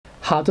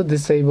How to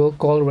disable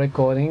call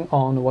recording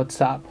on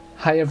WhatsApp.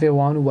 Hi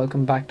everyone,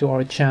 welcome back to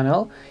our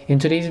channel. In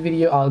today's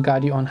video I'll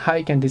guide you on how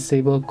you can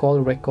disable call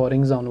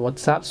recordings on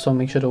WhatsApp, so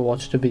make sure to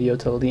watch the video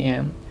till the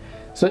end.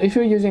 So if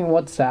you're using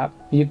WhatsApp,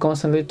 you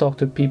constantly talk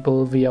to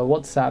people via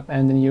WhatsApp,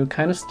 and then you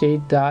kind of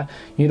state that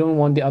you don't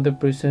want the other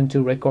person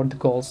to record the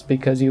calls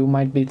because you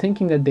might be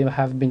thinking that they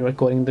have been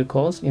recording the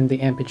calls in the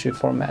MP3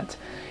 format.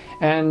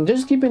 And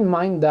just keep in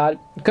mind that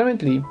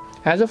currently,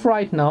 as of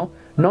right now,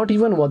 not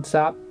even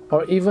WhatsApp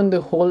or even the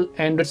whole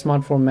Android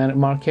smartphone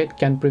market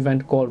can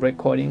prevent call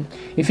recording.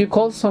 If you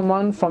call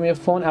someone from your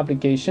phone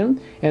application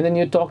and then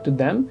you talk to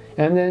them,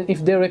 and then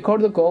if they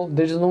record the call,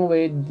 there's no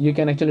way you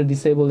can actually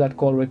disable that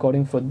call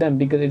recording for them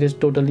because it is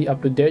totally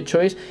up to their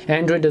choice.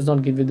 Android does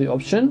not give you the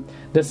option.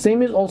 The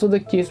same is also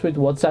the case with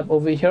WhatsApp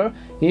over here.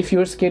 If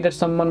you're scared that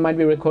someone might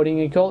be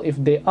recording a call, if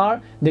they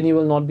are, then you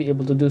will not be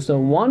able to do so.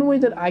 One way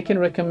that I can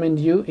recommend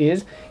you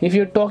is, if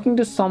you're talking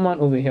to someone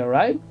over here,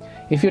 right?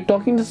 If you're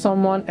talking to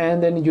someone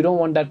and then you don't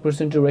want that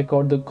person to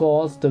record the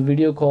calls, the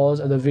video calls,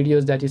 or the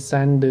videos that you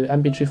send, the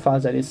MP3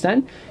 files that you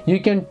send, you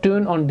can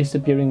turn on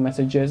disappearing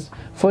messages.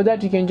 For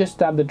that, you can just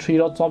tap the three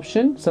dots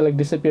option, select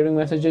disappearing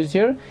messages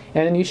here,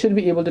 and then you should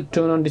be able to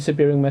turn on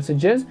disappearing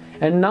messages.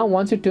 And now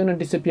once you turn on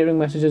disappearing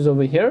messages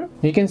over here,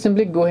 you can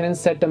simply go ahead and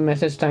set a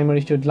message timer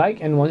if you'd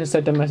like. And once you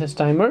set a message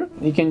timer,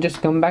 you can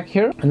just come back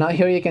here. Now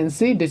here you can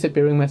see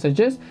disappearing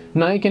messages.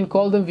 Now you can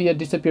call them via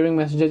disappearing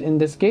messages in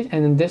this case,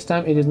 and in this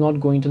time it is not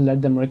going to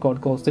let them record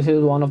calls. This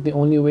is one of the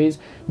only ways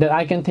that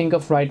I can think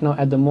of right now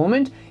at the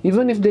moment.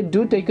 Even if they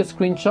do take a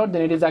screenshot,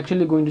 then it is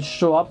actually going to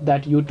show up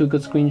that you took a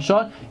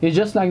screenshot. It's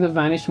just like the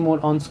vanish mode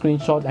on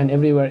screenshot and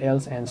everywhere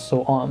else and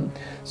so on.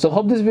 So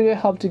hope this video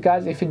helped you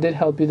guys. If it did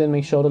help you, then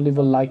make sure to leave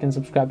a like and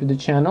subscribe to the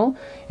channel.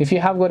 If you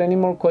have got any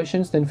more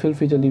questions, then feel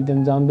free to leave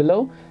them down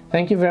below.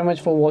 Thank you very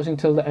much for watching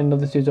till the end of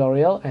this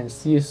tutorial, and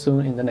see you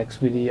soon in the next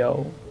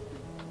video.